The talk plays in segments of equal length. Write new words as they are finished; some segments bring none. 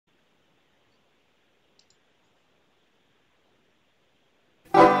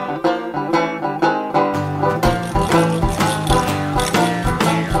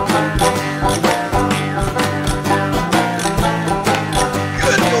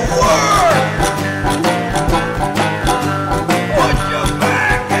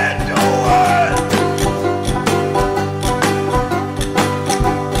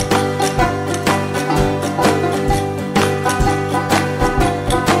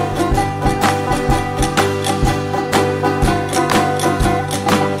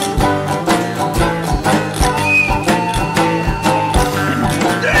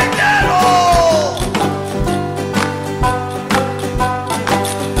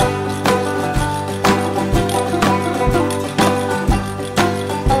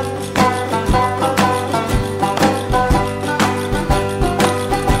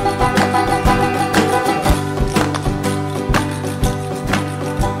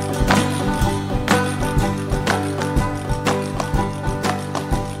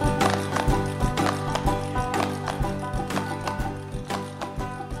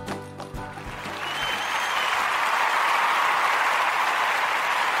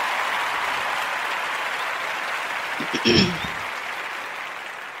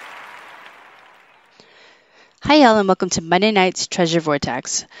Hi, y'all, and welcome to Monday Night's Treasure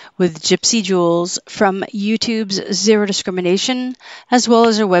Vortex with Gypsy Jules from YouTube's Zero Discrimination, as well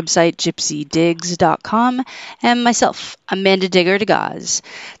as our website, gypsydigs.com, and myself, Amanda Digger Degaz.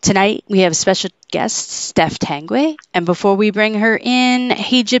 Tonight, we have special guest, Stef Tanguay, and before we bring her in,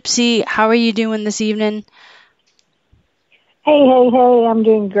 hey, Gypsy, how are you doing this evening? Hey, I'm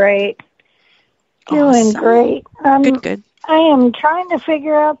doing great. Awesome. Doing great. Good. I am trying to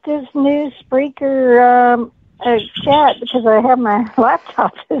figure out this new Spreaker chat because I have my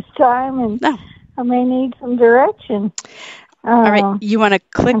laptop this time, and I may need some direction. All right, you want to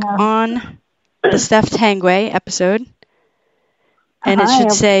click on the Stef Tanguay episode, and it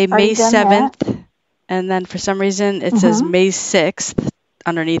should say May 7th, and then for some reason it says May 6th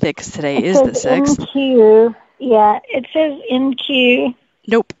underneath it because today is the 6th. In queue. Yeah, it says in queue.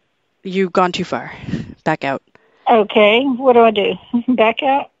 Nope, you've gone too far. Back out. Okay, what do I do? Back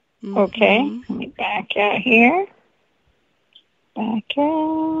out? Okay, let me back out here. Back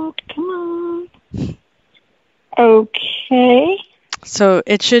out, come on. Okay. So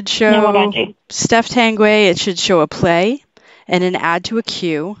it should show Stef Tanguay, it should show a play and an add to a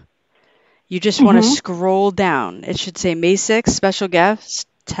queue. You just want to scroll down. It should say May 6th, special guest,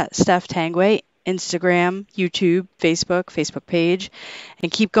 Stef Tanguay, Instagram, YouTube, Facebook page,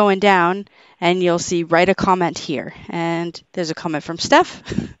 and keep going down, and you'll see write a comment here. And there's a comment from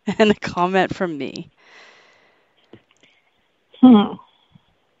Stef and a comment from me. No,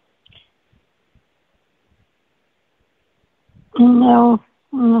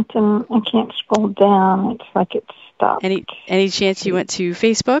 nothing. I can't scroll down. It's like it's stopped. Any chance you went to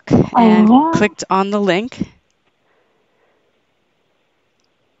Facebook and clicked on the link?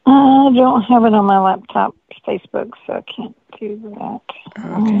 I don't have it on my laptop, Facebook, so I can't do that.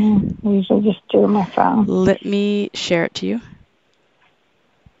 Okay. I usually just do it on my phone. Let me share it to you.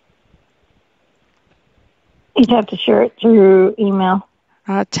 You'd have to share it through email.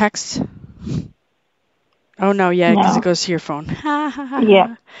 Text. Oh, no, yeah, because it goes to your phone.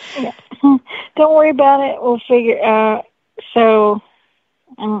 Yeah. Don't worry about it. We'll figure out. So,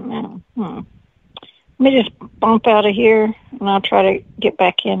 I don't know. Let me just bump out of here, and I'll try to get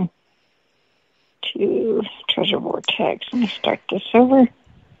back in to Treasure Vortex. Let me start this over.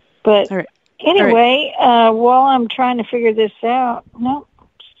 But anyway, while I'm trying to figure this out, nope,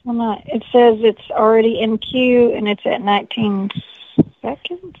 still not. It says it's already in queue, and it's at 19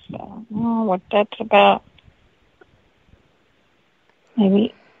 seconds. I don't know what that's about.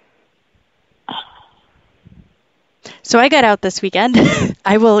 Maybe. So I got out this weekend.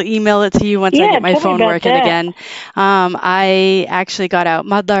 I will email it to you once I get my phone working again. I actually got out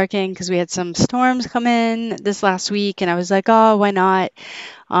mudlarking because we had some storms come in this last week, and I was like, oh, why not?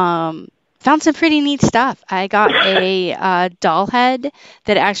 Found some pretty neat stuff. I got a doll head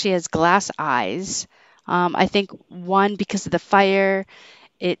that actually has glass eyes. I think one, because of the fire,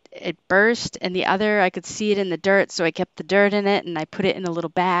 it burst, and the other, I could see it in the dirt, so I kept the dirt in it, and I put it in a little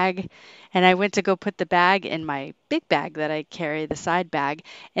bag, and I went to go put the bag in my big bag that I carry, the side bag,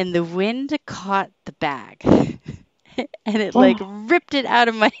 and the wind caught the bag, and it ripped it out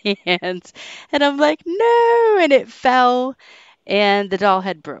of my hands, and I'm like, no, and it fell, and the doll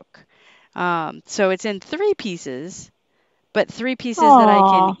head broke. So it's in 3 pieces, but 3 pieces that I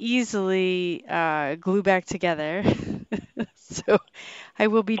can easily glue back together. So I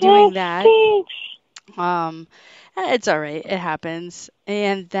will be doing that. It's all right. It happens.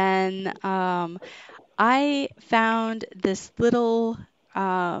 And then I found this little,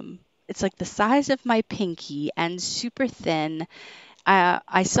 it's like the size of my pinky and super thin.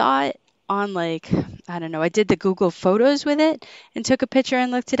 I saw it on I don't know, I did the Google Photos with it and took a picture and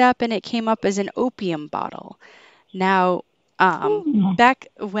looked it up, and it came up as an opium bottle. Now, back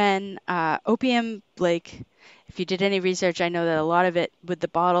when opium, if you did any research, I know that a lot of it with the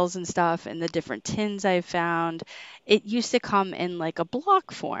bottles and stuff and the different tins I've found, it used to come in like a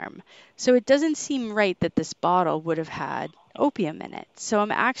block form. So it doesn't seem right that this bottle would have had opium in it. So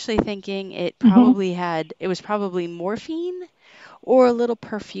I'm actually thinking it probably it was probably morphine or a little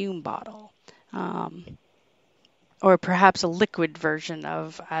perfume bottle. Or perhaps a liquid version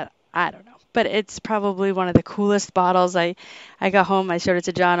of, I don't know. But it's probably one of the coolest bottles. I got home, I showed it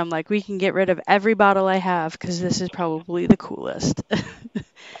to John. I'm like, we can get rid of every bottle I have because this is probably the coolest.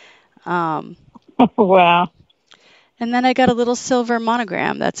 Wow. And then I got a little silver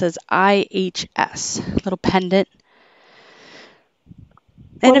monogram that says IHS, little pendant.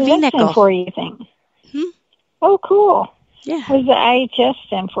 And what a V-nickel. What does that stand for, you think? Oh, cool. Yeah. What does the IHS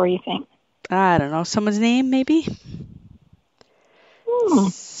stand for, you think? I don't know. Someone's name, maybe?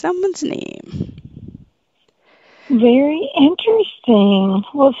 Someone's name. Very interesting.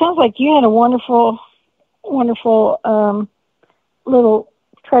 Well, it sounds like you had a wonderful little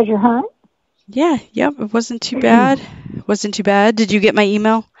treasure hunt. Yeah, yep. It wasn't too bad. Did you get my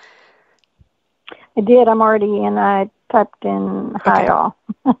email? I did. I'm already in. I typed in hi all.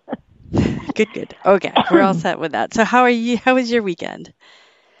 Good. Okay, we're all set with that. So how are you? How was your weekend?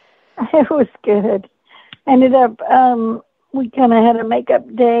 It was good. Ended up, we kind of had a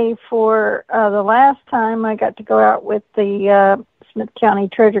makeup day for the last time I got to go out with the Smith County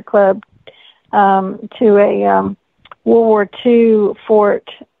Treasure Club to a World War II fort,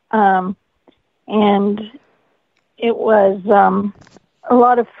 and it was a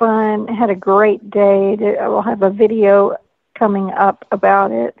lot of fun. Had a great day. I will have a video coming up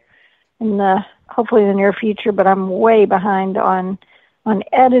about it in hopefully the near future, but I'm way behind on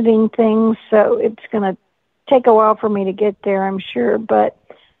editing things, so it's going to take a while for me to get there, I'm sure. But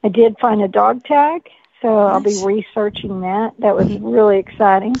I did find a dog tag, so nice. I'll be researching that. That was really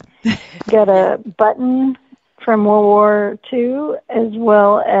exciting. Got a button from World War II, as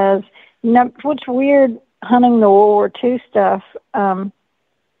well as, what's weird, hunting the World War II stuff at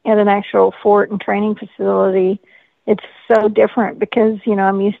an actual fort and training facility, it's so different because,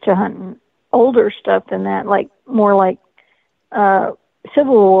 I'm used to hunting older stuff than that, like more like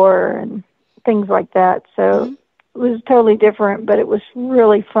Civil War and things like that. So it was totally different, but it was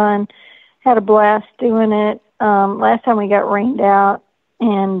really fun. Had a blast doing it. Last time we got rained out,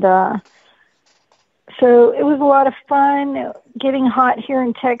 and so it was a lot of fun. Getting hot here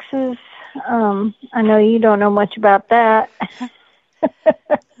in Texas. I know you don't know much about that.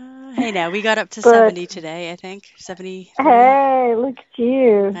 Hey, now we got up to 70 today, I think. 70. Hey, look at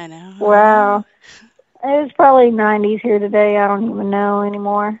you. I know. Wow. It was probably 90s here today. I don't even know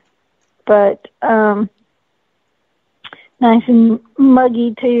anymore. But nice and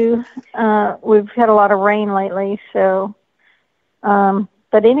muggy, too. We've had a lot of rain lately. So,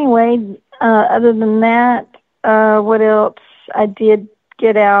 but anyway, other than that, what else? I did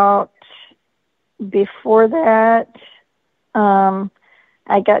get out before that.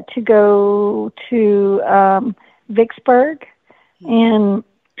 I got to go to Vicksburg, and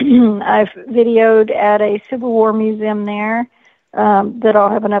I've videoed at a Civil War museum there that I'll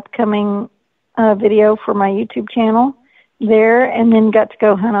have an upcoming video for my YouTube channel there, and then got to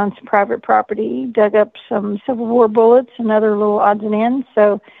go hunt on some private property, dug up some Civil War bullets and other little odds and ends,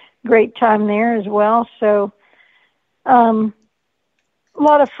 so great time there as well. So a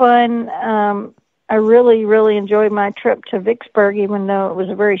lot of fun. I really, really enjoyed my trip to Vicksburg, even though it was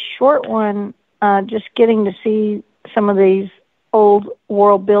a very short one, just getting to see some of these old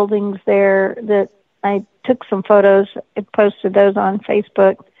world buildings there that I took some photos and posted those on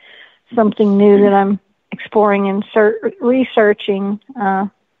Facebook. Something new that I'm exploring and researching. Who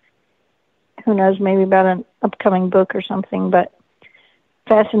knows, maybe about an upcoming book or something, but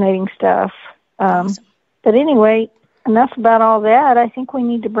fascinating stuff. Awesome. But anyway, enough about all that. I think we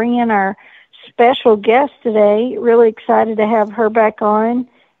need to bring in our special guest today. Really excited to have her back on.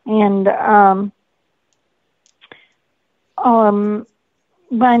 And I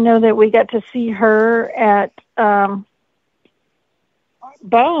know that we got to see her at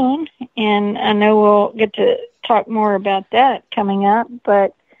Bone, and I know we'll get to talk more about that coming up,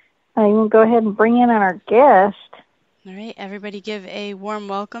 but we'll go ahead and bring in our guest. All right, everybody give a warm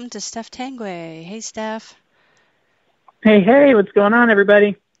welcome to Stef Tanguay. Hey, Stef. Hey, what's going on,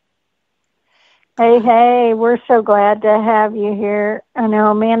 everybody? Hey, we're so glad to have you here. I know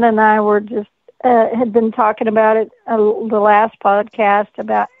Amanda and I were just had been talking about it the last podcast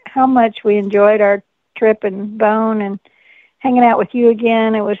about how much we enjoyed our trip in Bone and hanging out with you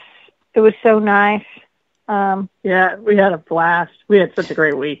again. It was so nice. Yeah, we had a blast. We had such a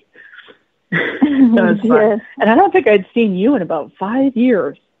great week. That was fun. Yes. And I don't think I'd seen you in about 5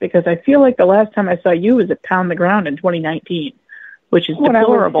 years, because I feel like the last time I saw you was at Pound the Ground in 2019, which is when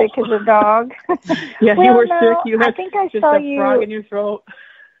deplorable. I was sick as a dog. Yeah, well, you were sick. You had I think I just saw a you. frog in your throat.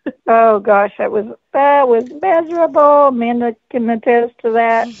 Oh gosh, that was miserable. Amanda can attest to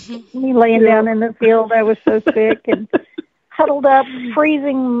that. Me laying down in the field, I was so sick and huddled up,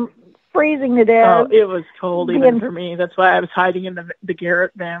 freezing to death. Oh, it was cold even for me. That's why I was hiding in the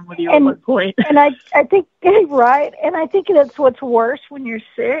Garrett van with you at one point. And I think right, and I think that's what's worse when you're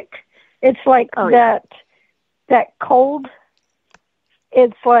sick. It's like that cold.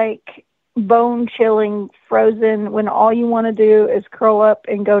 It's like bone chilling, frozen, when all you want to do is curl up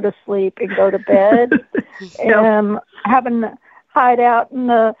and go to sleep and go to bed. And having to hide out in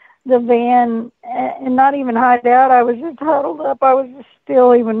the van, and not even hide out, I was just huddled up. I was just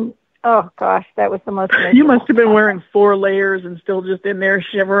still even, oh gosh, that was the most miserable. You must have been wearing 4 layers and still just in there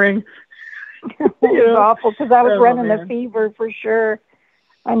shivering. It was awful because I was running a fever for sure.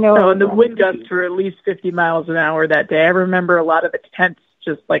 I know. Oh, and the wind gusts were at least 50 miles an hour that day. I remember a lot of the tents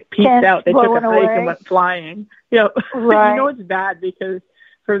just like peaked out. They took a hike and went flying. Right. It's bad because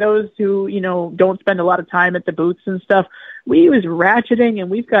for those who, don't spend a lot of time at the booths and stuff, we was ratcheting and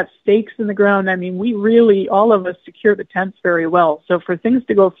we've got stakes in the ground. I mean, we really, all of us secure the tents very well. So for things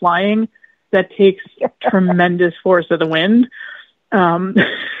to go flying, that takes tremendous force of the wind. But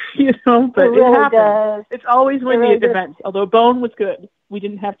it really happens. Does. It's always windy at events, although Bone was good. We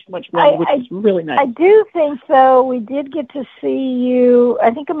didn't have too much wind, which was really nice. I do think, though, we did get to see you. I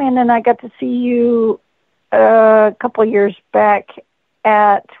think Amanda and I got to see you a couple of years back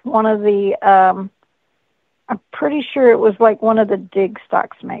at one of the, I'm pretty sure it was like one of the dig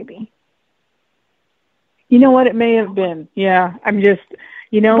stocks, maybe. You know what? It may have been. Yeah. I'm just,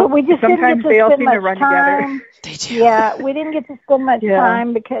 but we just sometimes they all seem to run together. They do. Yeah. We didn't get to spend much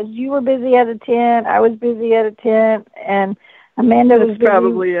time because you were busy at a tent. I was busy at a tent. And Amanda was busy.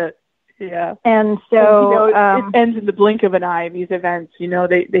 Probably it. Yeah. And so it ends in the blink of an eye, these events.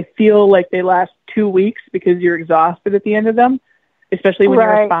 They feel like they last 2 weeks because you're exhausted at the end of them, especially when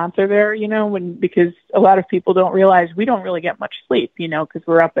you're a sponsor there, because a lot of people don't realize we don't really get much sleep, because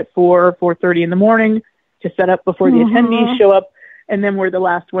we're up at 4:30 in the morning to set up before the attendees show up, and then we're the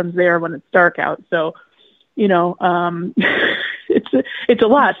last ones there when it's dark out. So, it's a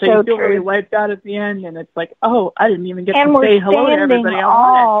lot. So you feel really wiped out at the end, and it's like, oh, I didn't even get to say hello to everybody I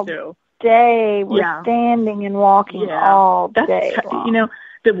wanted to. We're standing and walking all day.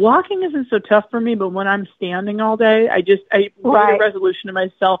 The walking isn't so tough for me, but when I'm standing all day, I made a resolution to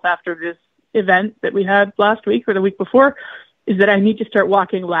myself after this event that we had last week or the week before, is that I need to start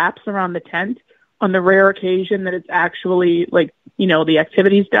walking laps around the tent on the rare occasion that it's actually like, the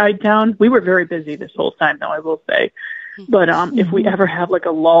activities died down. We were very busy this whole time, though, I will say. But if we ever have like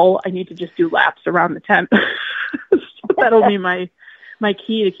a lull, I need to just do laps around the tent. So that'll be my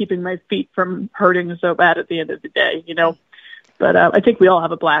key to keeping my feet from hurting so bad at the end of the day, But I think we all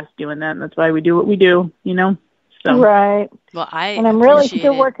have a blast doing that, and that's why we do what we do, So. Right. Well, I'm really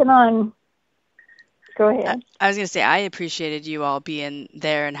still working on. Go ahead. I was going to say, I appreciated you all being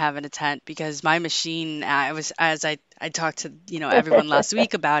there and having a tent because my machine, as I talked to, everyone last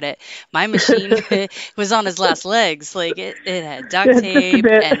week about it, my machine was on his last legs. Like it had duct tape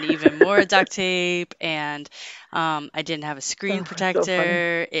and even more duct tape. And I didn't have a screen protector.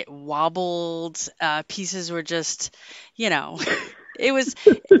 So it wobbled. Pieces were just, it was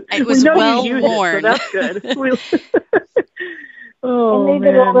well worn. So that's good. It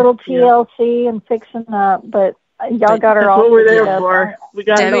needed a little TLC and fixing up, but y'all got her all. That's what we're there for. We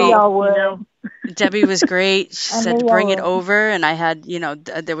got Debbie, it all. Debbie was great. She said to bring it over, and I had,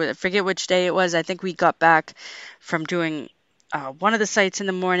 there was, I forget which day it was. I think we got back from doing one of the sites in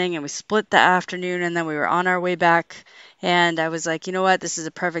the morning, and we split the afternoon, and then we were on our way back. And I was like, you know what? This is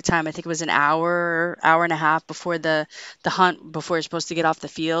a perfect time. I think it was an hour and a half before the hunt, before you're supposed to get off the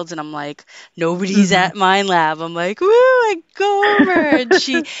fields. And I'm like, nobody's at Mine Lab. I'm like, woo, I go over. And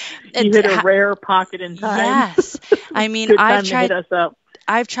you hit a rare pocket in time. Yes. I mean, Good time to hit us up.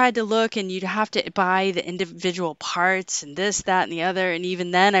 I've tried to look, and you'd have to buy the individual parts and this, that, and the other. And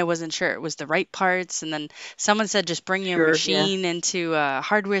even then, I wasn't sure it was the right parts. And then someone said, just bring your machine into a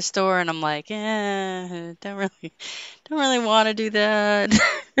hardware store. And I'm like, don't really want to do that.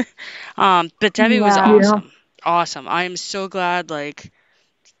 But Debbie was awesome. Awesome. I am so glad, like,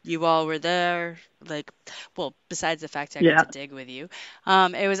 you all were there. Like, well, besides the fact I got to dig with you.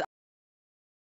 It was